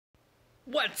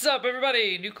What's up,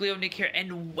 everybody? Nucleo Nick here,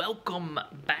 and welcome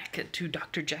back to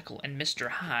Dr. Jekyll and Mr.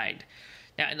 Hyde.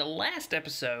 Now, in the last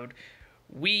episode,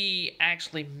 we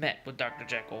actually met with Dr.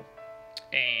 Jekyll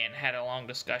and had a long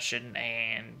discussion,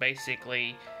 and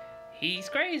basically, he's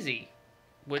crazy,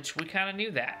 which we kind of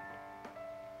knew that.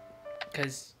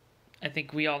 Because I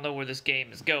think we all know where this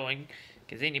game is going,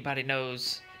 because anybody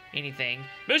knows anything.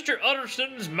 Mr.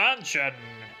 Utterson's Mansion,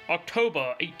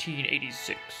 October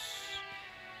 1886.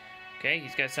 Okay,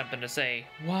 he's got something to say.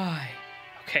 Why?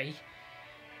 Okay.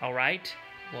 Alright.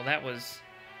 Well, that was...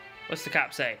 What's the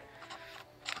cop say?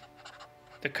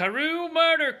 The Carew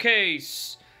murder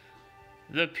case!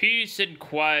 The peace and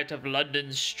quiet of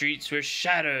London's streets were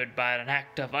shattered by an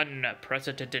act of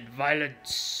unprecedented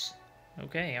violence.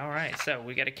 Okay, alright. So,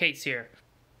 we got a case here.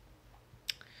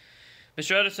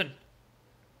 Mr. Utterson,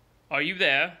 are you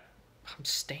there? I'm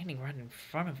standing right in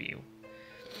front of you.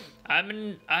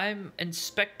 I'm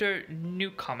Inspector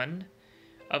Newcomen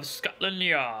of Scotland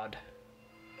Yard.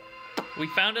 We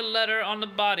found a letter on the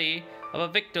body of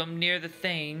a victim near the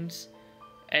Thames,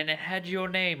 and it had your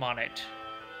name on it.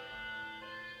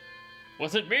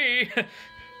 Wasn't me.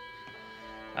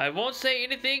 I won't say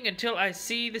anything until I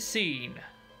see the scene.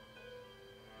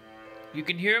 You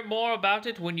can hear more about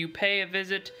it when you pay a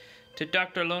visit to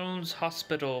Dr. Lone's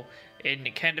hospital in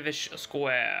Candavish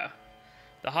Square.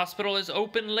 The hospital is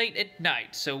open late at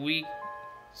night, so we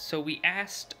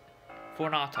asked for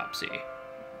an autopsy.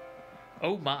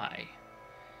 Oh my.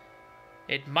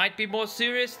 It might be more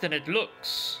serious than it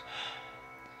looks.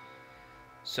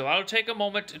 So I'll take a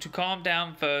moment to calm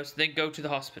down first, then go to the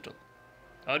hospital.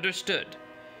 Understood.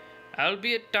 I'll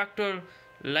be at Dr.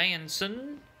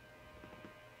 Lanson.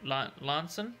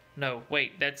 Lanson? No,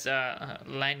 wait, that's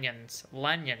Lanyon's.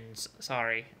 Lanyon's,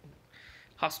 sorry.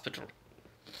 Hospital.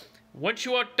 Once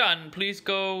you are done, please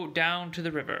go down to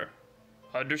the river.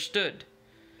 Understood.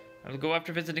 I'll go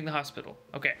after visiting the hospital.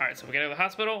 Okay, alright, so we gotta go to the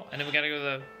hospital, and then we gotta go to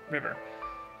the river.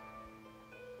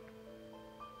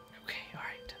 Okay,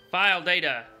 alright. File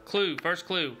data. Clue. First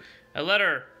clue. A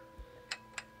letter.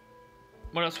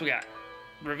 What else we got?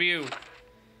 Review.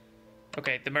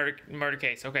 Okay, the murder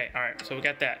case. Okay, alright, so we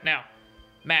got that. Now,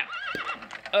 map.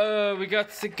 We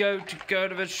got to go to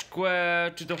Candavish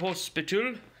Square to the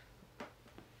hospital.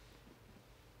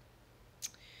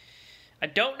 I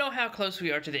don't know how close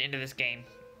we are to the end of this game,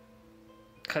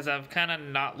 because I've kind of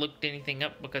not looked anything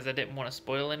up because I didn't want to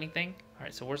spoil anything.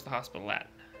 Alright, so where's the hospital at?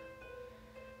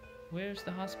 Where's the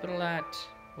hospital at?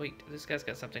 Wait, this guy's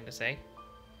got something to say.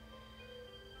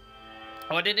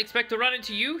 Oh, I didn't expect to run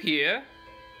into you here.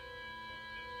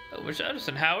 Oh, Mr.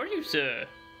 Utterson, how are you, sir?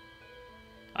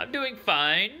 I'm doing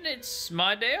fine. It's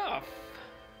my day off.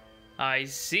 I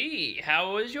see.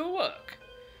 How was your work?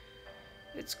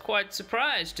 It's quite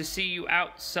surprised to see you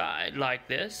outside like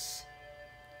this.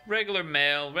 Regular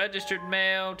mail, registered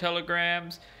mail,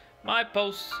 telegrams. My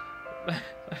postal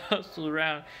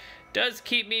round does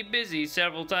keep me busy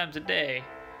several times a day.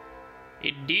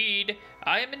 Indeed,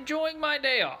 I am enjoying my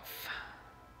day off.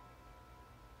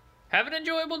 Have an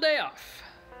enjoyable day off.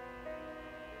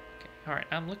 Okay, alright,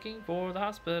 I'm looking for the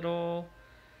hospital.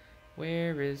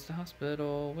 Where is the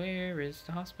hospital? Where is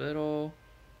the hospital?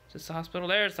 Is this the hospital?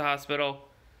 There's the hospital.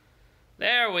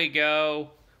 There we go.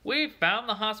 We found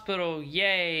the hospital.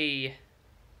 Yay.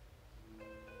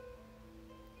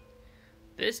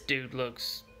 This dude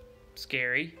looks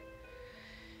scary.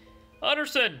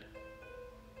 Utterson.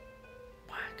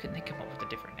 Why couldn't they come up with a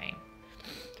different name?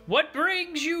 What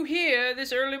brings you here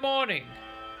this early morning?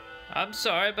 I'm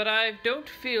sorry, but I don't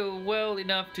feel well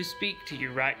enough to speak to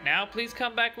you right now. Please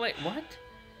come back late. What?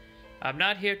 I'm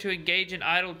not here to engage in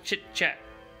idle chit-chat.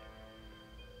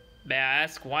 May I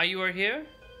ask why you are here?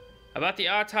 About the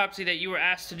autopsy that you were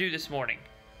asked to do this morning.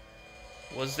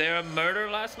 Was there a murder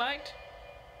last night?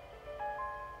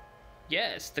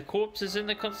 Yes, the corpse is in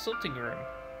the consulting room.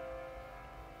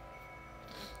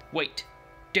 Wait,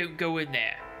 don't go in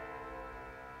there.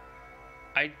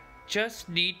 I just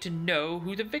need to know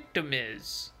who the victim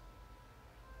is.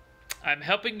 I'm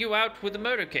helping you out with the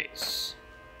murder case.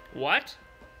 What?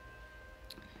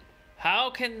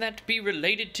 How can that be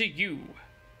related to you?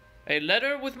 A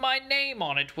letter with my name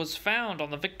on it was found on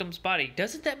the victim's body.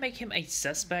 Doesn't that make him a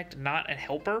suspect, not a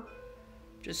helper?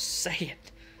 Just say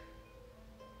it.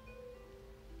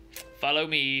 Follow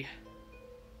me.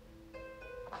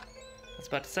 I was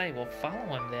about to say, well,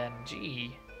 follow him then.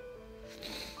 Gee.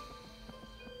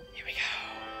 Here we go.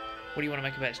 What do you want to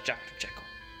make about it? Dr. Jekyll?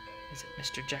 Is it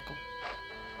Mr. Jekyll?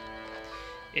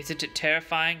 Isn't it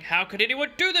terrifying? How could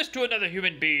anyone do this to another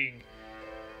human being?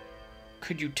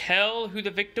 Could you tell who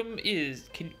the victim is?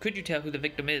 Could you tell who the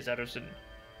victim is, Utterson?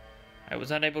 I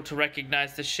was unable to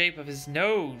recognize the shape of his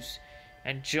nose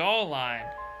and jawline,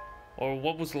 or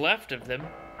what was left of them.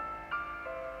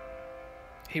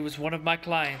 He was one of my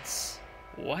clients.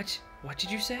 What? What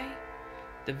did you say?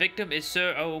 The victim is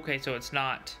Sir... Oh, okay, so it's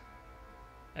not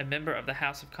a member of the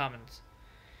House of Commons.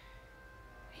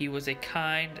 He was a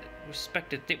kind,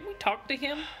 respected... Didn't we talk to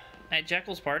him at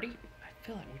Jekyll's party? I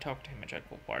feel like we talked to him at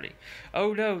Jekyll's party.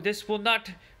 Oh no, this will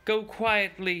not go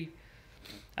quietly.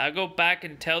 I'll go back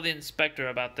and tell the inspector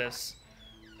about this.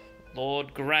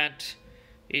 Lord grant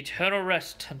eternal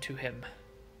rest unto him.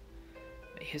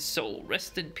 May his soul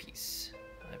rest in peace.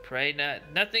 I pray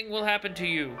nothing will happen to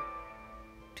you.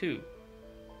 Too.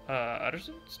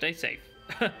 Utterson, stay safe.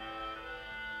 Oh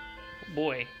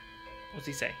boy. What's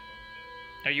he say?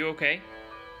 Are you okay?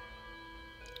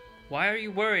 Why are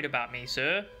you worried about me,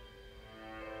 sir?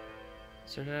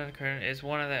 Sir Donald is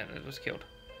one of that was killed.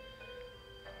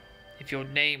 If your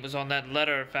name was on that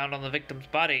letter found on the victim's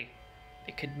body,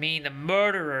 it could mean the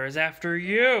murderer is after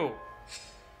you.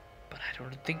 But I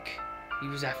don't think he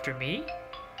was after me.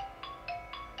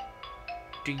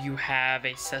 Do you have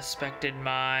a suspect in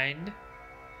mind?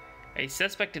 A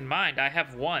suspect in mind? I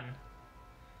have one.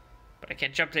 But I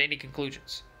can't jump to any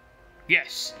conclusions.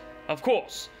 Yes, of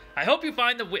course. I hope you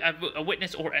find a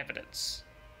witness or evidence.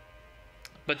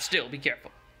 But still, be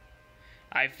careful.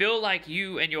 I feel like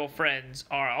you and your friends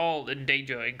are all in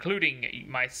danger, including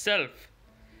myself.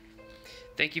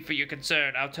 Thank you for your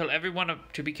concern. I'll tell everyone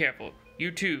to be careful.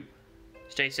 You too.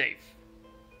 Stay safe.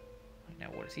 Now,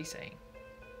 what is he saying?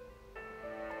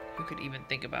 Who could even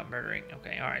think about murdering?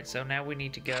 Okay, alright, so now we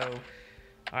need to go.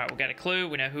 Alright, we got a clue.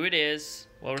 We know who it is.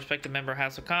 Well-respected member of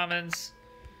House of Commons.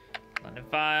 London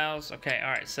Files. Okay,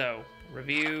 alright, so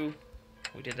review.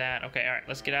 We did that. Okay, alright,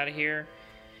 let's get out of here.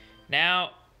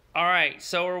 Now, alright,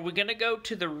 so are we gonna go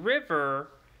to the river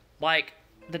like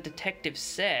the detective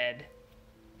said?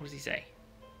 What does he say?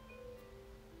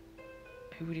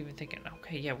 Who would even think it?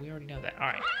 Okay, yeah, we already know that.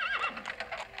 Alright.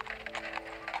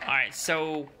 Alright,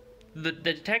 so the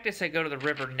detective said go to the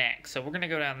river next, so we're gonna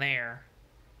go down there.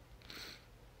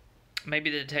 Maybe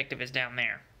the detective is down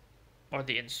there. Or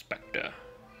the inspector.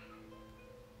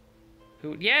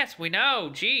 Who? Yes, we know!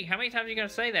 Gee, how many times are you gonna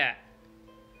say that?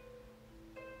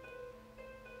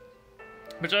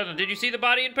 But did you see the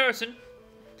body in person?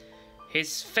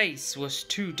 His face was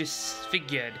too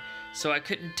disfigured, so I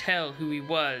couldn't tell who he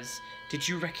was. Did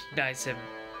you recognize him?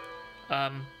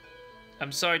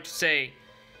 I'm sorry to say,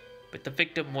 but the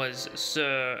victim was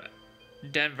Sir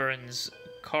Denveran's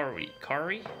Corey?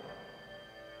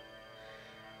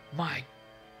 My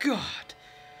God!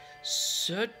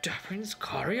 Sir Denveran's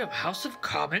Corey of House of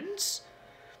Commons?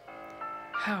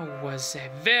 How was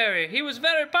he was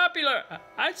very popular.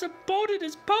 I supported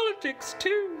his politics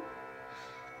too.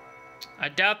 I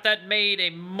doubt that made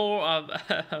a more of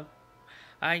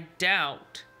I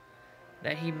doubt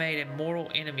that he made a mortal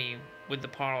enemy with the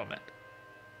Parliament.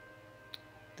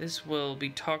 This will be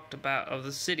talked about of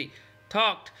the city.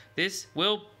 This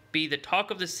will be the talk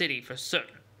of the city for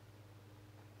certain.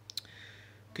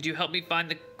 Could you help me find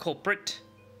the culprit?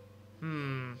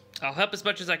 I'll help as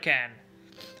much as I can.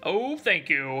 Oh, thank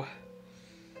you.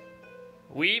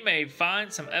 We may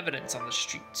find some evidence on the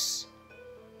streets.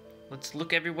 Let's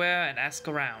look everywhere and ask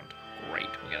around. Great,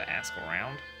 we gotta ask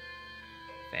around.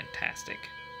 Fantastic.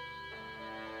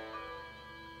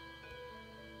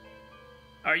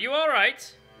 Are you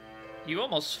alright? You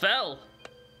almost fell.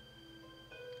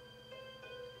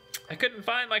 I couldn't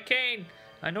find my cane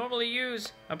I normally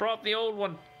use. I brought the old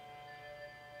one.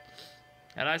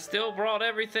 And I still brought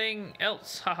everything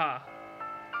else, haha.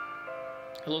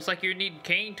 It looks like you need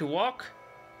cane to walk.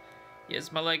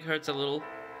 Yes, my leg hurts a little.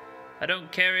 I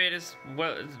don't carry it as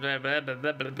well.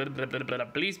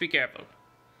 Please be careful.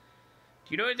 Do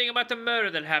you know anything about the murder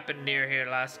that happened near here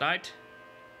last night?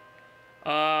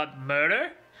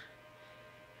 Murder?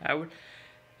 I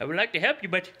would like to help you,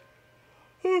 but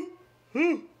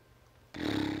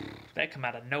that come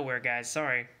out of nowhere, guys.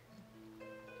 Sorry.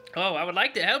 Oh, I would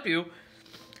like to help you,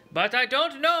 but I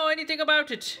don't know anything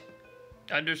about it.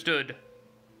 Understood.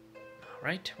 All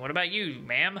right. What about you,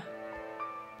 ma'am?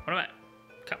 What about?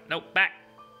 Come, no, back.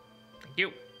 Thank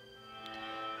you.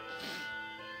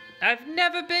 I've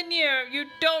never been here. You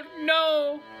don't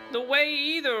know the way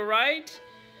either, right?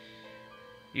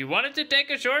 You wanted to take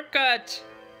a shortcut.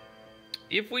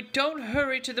 If we don't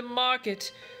hurry to the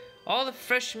market, all the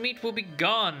fresh meat will be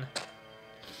gone.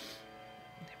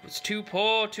 I was too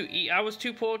poor to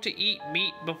eat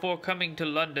meat before coming to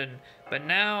London, but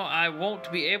now I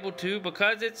won't be able to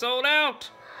because it's sold out.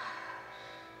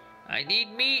 I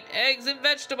need meat, eggs, and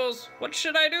vegetables. What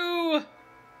should I do?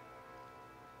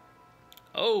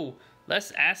 Oh,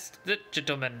 Let's ask the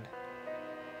gentleman.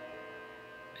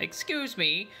 Excuse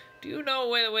me, do you know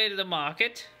where the way to the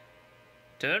market?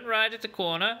 Turn right at the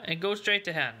corner and go straight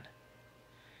to hand.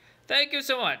 Thank you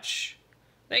so much.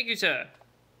 Thank you, sir.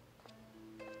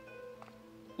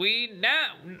 We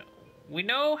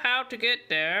know how to get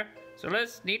there, so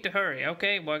let's need to hurry.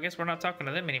 Okay, well, I guess we're not talking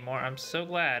to them anymore. I'm so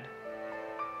glad.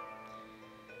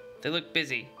 They look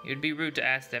busy. It would be rude to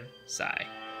ask them. Sigh.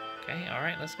 Okay,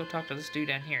 alright, let's go talk to this dude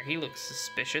down here. He looks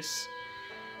suspicious.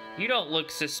 You don't look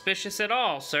suspicious at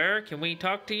all, sir. Can we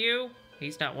talk to you?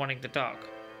 He's not wanting to talk.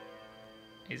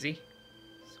 Is he?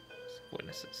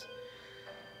 Witnesses.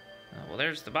 Well,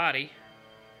 there's the body.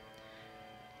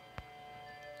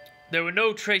 There were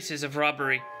no traces of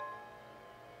robbery.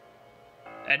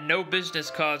 And no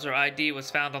business cards or ID was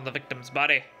found on the victim's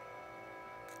body.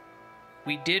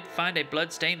 We did find a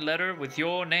blood-stained letter with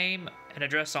your name and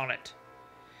address on it.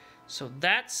 So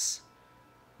that's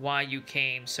why you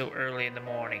came so early in the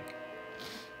morning.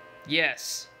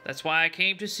 Yes, that's why I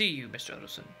came to see you, Mr.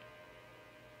 Utterson.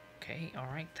 Okay,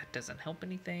 alright, that doesn't help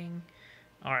anything.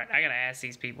 Alright, I gotta ask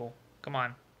these people. Come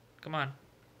on, come on.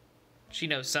 She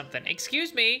knows something.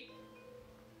 Excuse me!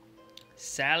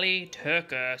 Sally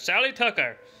Tucker. Sally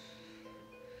Tucker!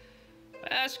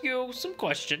 I ask you some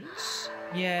questions.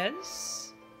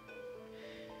 Yes?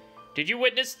 Did you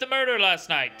witness the murder last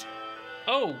night?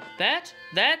 Oh,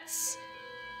 that's...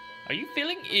 Are you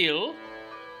feeling ill?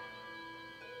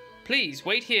 Please,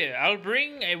 wait here. I'll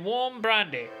bring a warm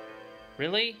brandy.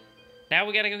 Really? Now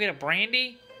we gotta go get a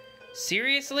brandy?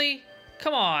 Seriously?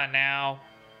 Come on now.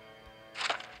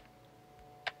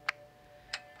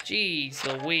 Jeez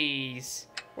Louise.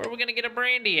 Where are we gonna get a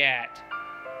brandy at?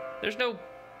 There's no...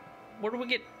 Where do we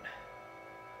get...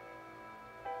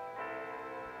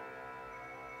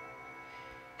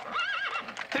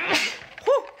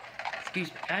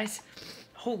 Excuse me, guys.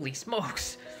 Holy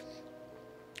smokes.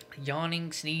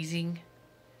 Yawning, sneezing.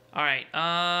 Alright,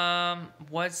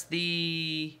 what's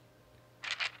the...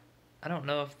 I don't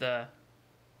know if the...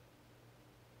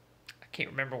 I can't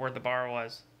remember where the bar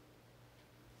was.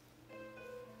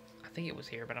 I think it was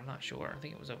here, but I'm not sure. I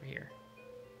think it was over here.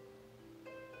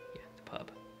 Yeah, the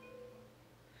pub.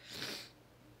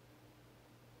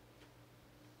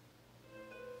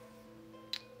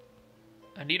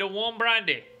 I need a warm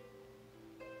brandy.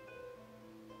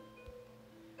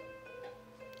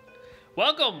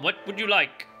 Welcome, what would you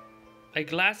like? A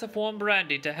glass of warm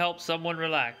brandy to help someone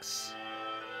relax.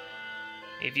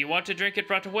 If you want to drink it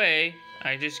right away,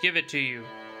 I just give it to you.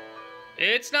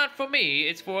 It's not for me,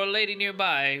 it's for a lady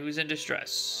nearby who's in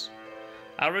distress.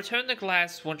 I'll return the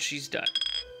glass once she's done.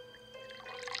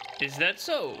 Is that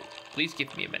so? Please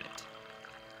give me a minute.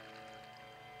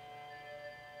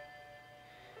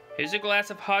 Here's a glass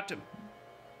of hot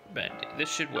brandy. This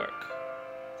should work.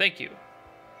 Thank you.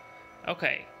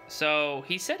 Okay, so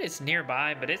he said it's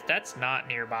nearby, but that's not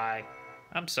nearby.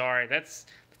 I'm sorry, that's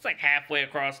like halfway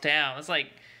across town. It's like,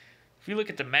 if you look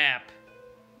at the map,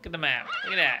 look at the map,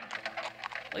 look at that.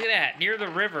 Look at that, near the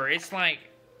river. It's like,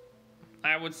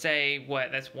 I would say,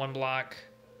 what, that's 1 block,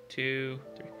 2,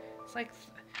 3. It's like,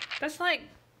 that's like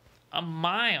a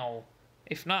mile,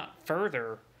 if not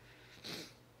further.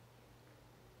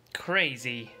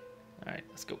 Crazy. All right,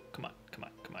 let's go. Come on, come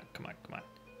on, come on, come on, come on.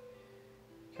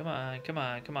 Come on, come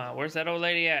on, come on. Where's that old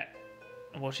lady at?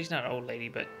 Well, she's not an old lady,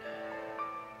 but...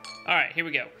 All right, here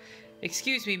we go.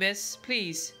 Excuse me, miss.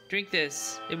 Please, drink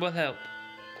this. It will help.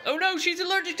 Oh no, she's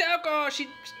allergic to alcohol. She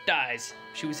dies.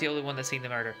 She was the only one that seen the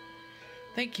murder.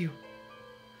 Thank you.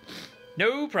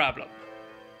 No problem.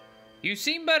 You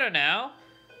seem better now.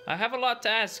 I have a lot to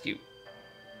ask you.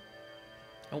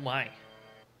 Oh my.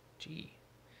 Gee.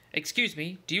 Excuse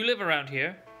me, do you live around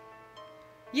here?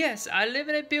 Yes, I live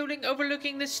in a building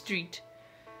overlooking the street.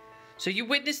 So you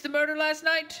witnessed the murder last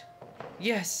night?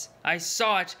 Yes, I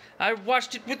saw it. I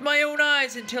watched it with my own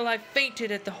eyes until I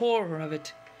fainted at the horror of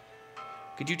it.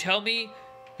 Could you tell me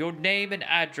your name and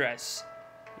address?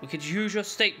 We could use your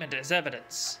statement as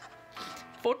evidence.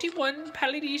 41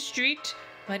 Paladine Street.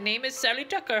 My name is Sally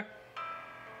Tucker.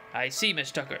 I see,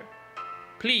 Miss Tucker.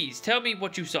 Please tell me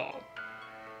what you saw.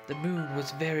 The moon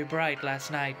was very bright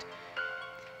last night,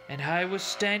 and I was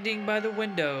standing by the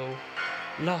window,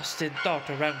 lost in thought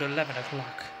around 11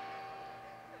 o'clock.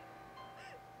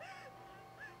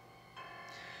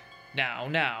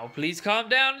 Now, please calm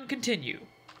down and continue.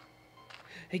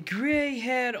 A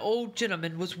gray-haired old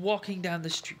gentleman was walking down the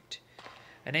street,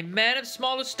 and a man of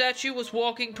smaller stature was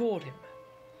walking toward him.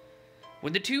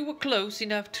 When the two were close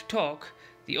enough to talk,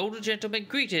 the older gentleman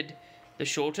greeted the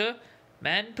shorter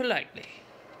man politely.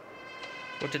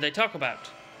 What did they talk about?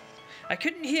 I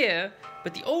couldn't hear,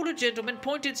 but the older gentleman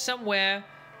pointed somewhere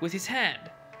with his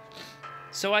hand.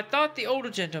 So I thought the older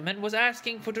gentleman was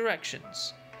asking for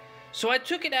directions. So I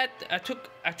took at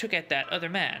that other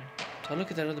man. So I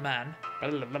look at that other man.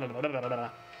 And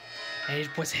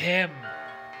it was him.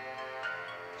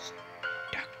 It's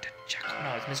Dr. Jekyll.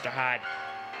 No, it's Mr. Hyde.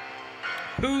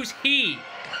 Who's he?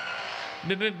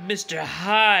 Mr.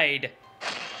 Hyde.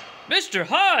 Mr.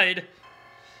 Hyde?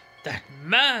 That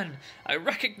man! I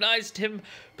recognized him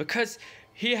because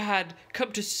he had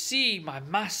come to see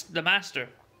the master.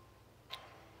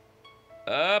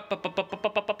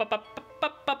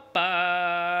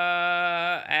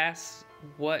 Ask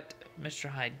what Mr.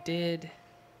 Hyde did.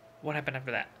 What happened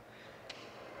after that?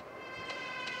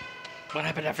 What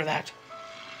happened after that?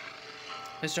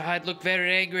 Mr. Hyde looked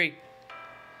very angry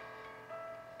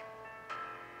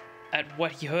at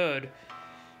what he heard.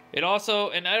 It was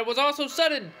also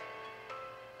sudden.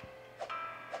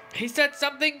 He said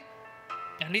something,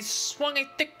 and he swung a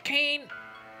thick cane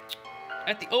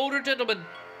at the older gentleman.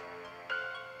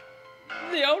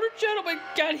 The older gentleman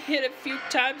got hit a few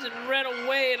times and ran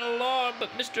away in alarm, but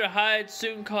Mr. Hyde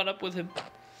soon caught up with him.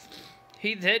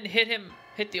 He then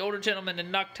hit the older gentleman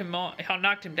and knocked him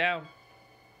down.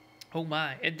 Oh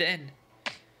my, and then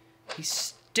he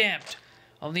stamped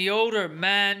on the older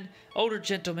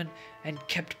gentleman and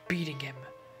kept beating him.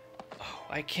 Oh,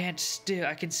 I can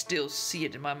still see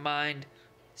it in my mind.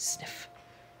 Sniff.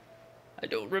 I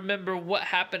don't remember what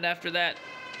happened after that.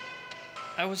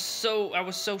 I was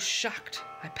so shocked,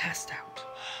 I passed out.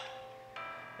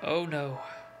 Oh no.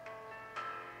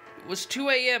 It was 2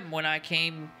 a.m. when I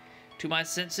came to my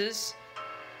senses,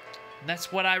 and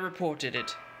that's what I reported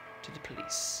it to the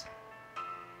police.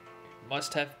 It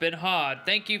must have been hard.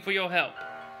 Thank you for your help.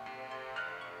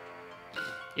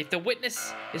 If the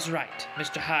witness is right,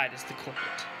 Mr. Hyde is the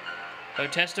culprit. Her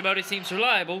testimony seems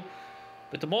reliable,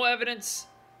 but the more evidence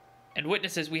and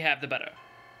witnesses we have, the better.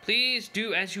 Please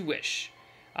do as you wish.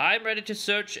 I'm ready to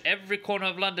search every corner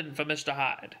of London for Mr.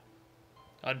 Hyde.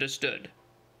 Understood.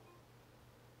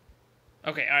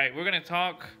 Okay, alright, we're gonna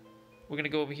talk. We're gonna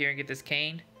go over here and get this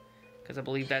cane, because I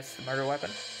believe that's the murder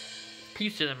weapon.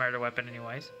 Piece of the murder weapon,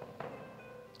 anyways.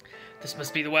 This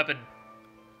must be the weapon.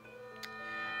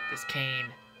 This cane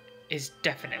is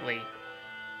definitely...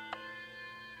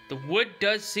 The wood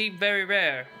does seem very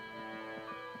rare.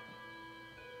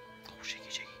 Oh, shaky,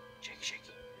 shaky, shaky,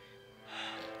 shaky.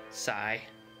 Sigh.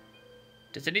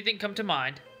 Does anything come to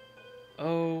mind?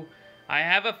 Oh, I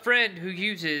have a friend who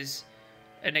uses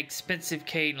an expensive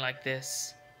cane like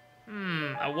this.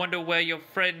 I wonder where your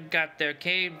friend got their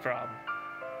cane from.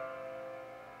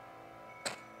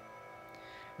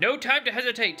 No time to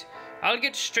hesitate. I'll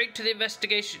get straight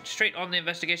on the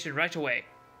investigation right away.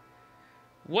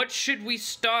 What should we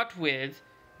start with,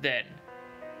 then?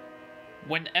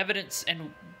 When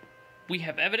we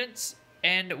have evidence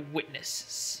and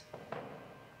witnesses.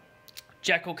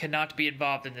 Jekyll cannot be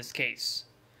involved in this case.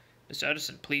 Mr.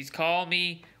 Edison, please call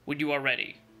me when you are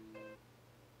ready.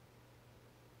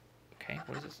 Okay,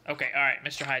 what is this? Okay, alright,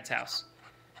 Mr. Hyde's house.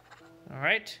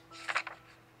 Alright.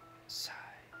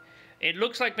 It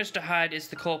looks like Mr. Hyde is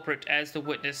the culprit, as the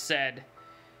witness said.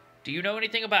 Do you know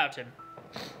anything about him?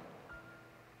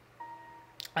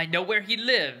 I know where he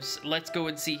lives. Let's go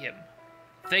and see him.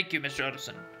 Thank you, Mr.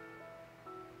 Edison.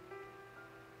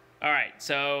 Alright,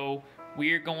 so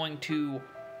we're going to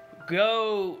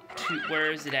go to...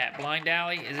 Where is it at? Blind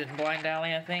Alley? Is it in Blind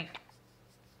Alley, I think?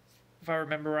 If I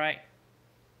remember right.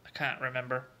 I can't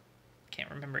remember. Can't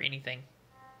remember anything.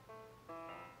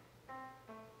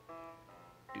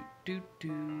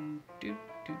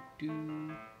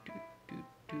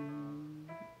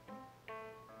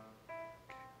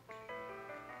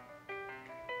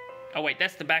 Oh wait,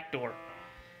 that's the back door.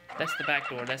 That's the back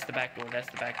door. That's the back door. That's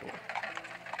the back door.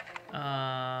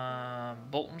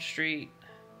 Bolton Street.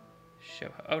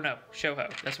 Soho. Oh no, Soho.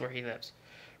 That's where he lives.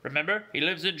 Remember, he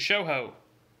lives in Soho.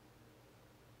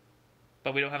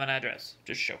 But we don't have an address.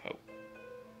 Just Soho.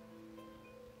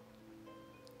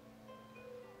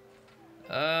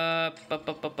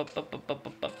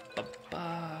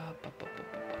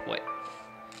 What?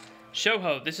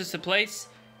 Soho, this is the place?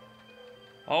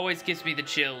 Always gives me the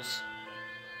chills.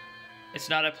 It's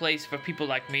not a place for people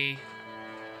like me,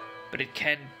 but it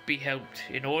can be helped.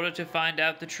 In order to find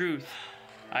out the truth,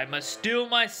 I must steel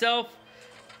myself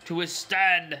to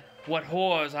withstand what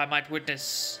horrors I might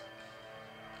witness.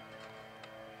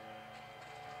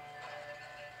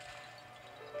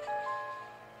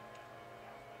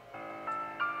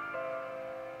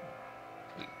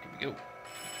 Yo.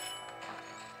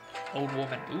 Old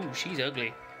woman. Ooh, she's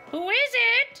ugly. Who is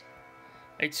it?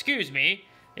 Excuse me.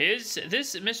 Is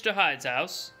this Mr. Hyde's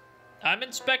house? I'm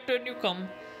Inspector Newcomb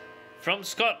from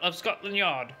Scotland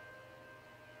Yard.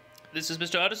 This is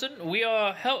Mr. Utterson. We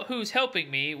are who's helping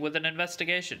me with an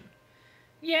investigation.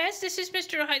 Yes, this is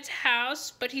Mr. Hyde's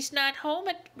house, but he's not home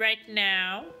right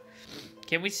now.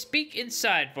 Can we speak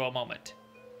inside for a moment?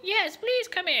 Yes, please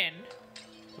come in.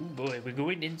 Oh boy, we're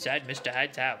going inside Mr.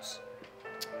 Hyde's house.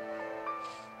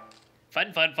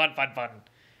 Fun, fun, fun, fun, fun.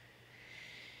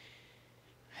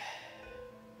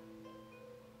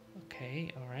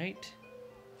 Okay, alright.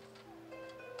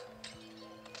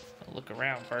 I'll look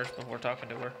around first before talking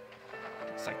to her.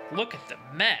 It's like, look at the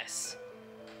mess.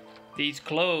 These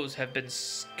clothes have been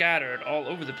scattered all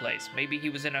over the place. Maybe he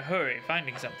was in a hurry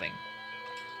finding something.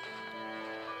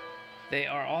 They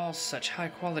are all such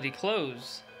high-quality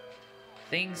clothes.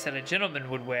 Things that a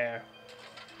gentleman would wear.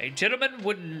 A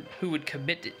gentleman who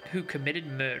committed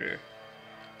murder.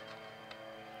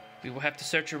 We will have to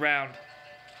search around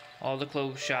all the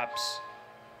clothes shops.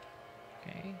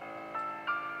 Okay.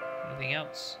 Anything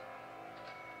else?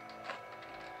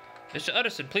 Mr.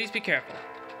 Utterson, please be careful.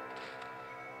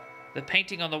 The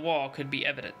painting on the wall could be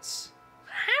evidence.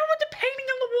 How would the painting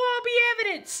on the wall be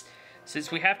evidence?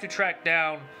 Since we have to track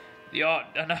down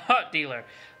an art dealer.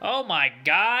 Oh my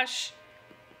gosh.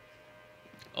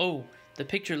 Oh, the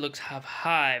picture looks have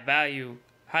highly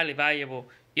valuable.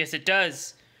 Yes, it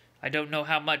does. I don't know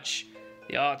how much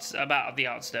the arts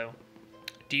though.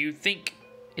 Do you think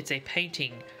it's a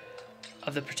painting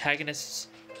of the protagonists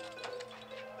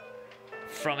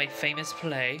from a famous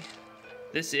play?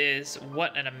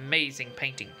 What an amazing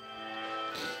painting.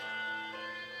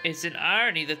 It's an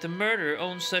irony that the murderer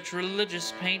owns such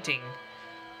religious painting,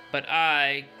 but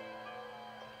I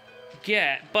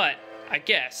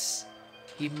guess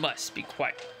he must be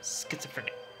quite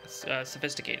schizophrenic,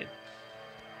 sophisticated.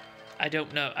 I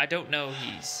don't know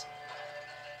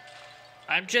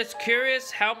I'm just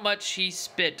curious how much he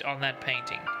spit on that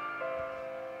painting.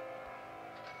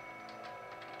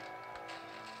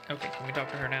 Okay, can we talk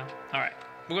to her now? Alright,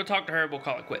 we're gonna talk to her, we'll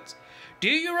call it quits. Do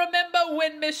you remember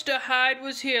when Mr. Hyde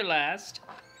was here last?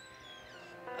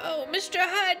 Oh, Mr.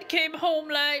 Hyde came home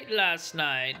late last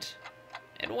night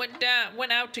and went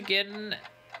out again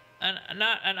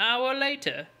an hour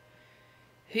later.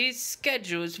 His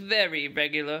schedule is very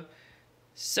irregular,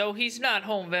 so he's not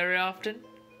home very often.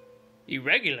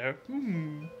 Irregular?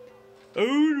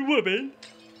 Old woman.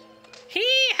 He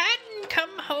hadn't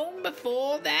come home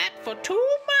before that for 2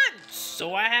 months,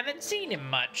 so I haven't seen him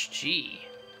much. Gee.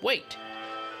 Wait.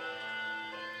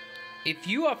 If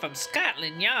you are from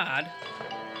Scotland Yard...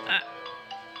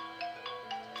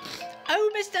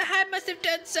 Oh, Mr. Hyde must have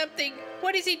done something.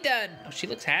 What has he done? Oh, she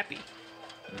looks happy.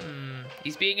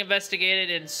 He's being investigated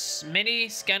in many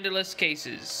scandalous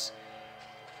cases.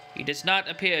 He does not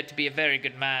appear to be a very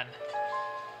good man.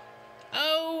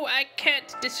 Oh, I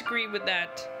can't disagree with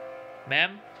that.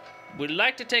 Ma'am, we'd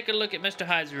like to take a look at Mr.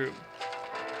 Hyde's room.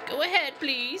 Go ahead,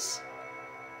 please.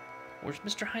 Where's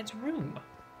Mr. Hyde's room?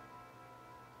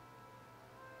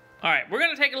 Alright, we're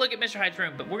going to take a look at Mr. Hyde's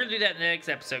room, but we're going to do that in the next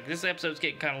episode, because this episode's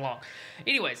getting kind of long.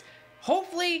 Anyways,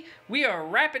 hopefully we are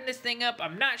wrapping this thing up.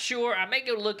 I'm not sure. I may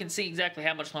go look and see exactly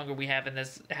how much longer we have in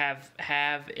this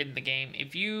have in the game.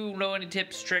 If you know any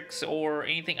tips, tricks, or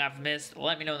anything I've missed,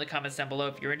 let me know in the comments down below.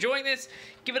 If you're enjoying this,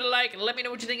 give it a like. Let me know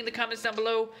what you think in the comments down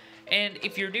below. And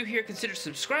if you're new here, consider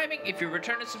subscribing. If you're a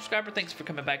returning subscriber, thanks for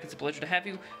coming back. It's a pleasure to have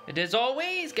you. And as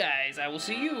always, guys, I will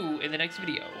see you in the next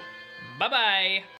video. Bye-bye.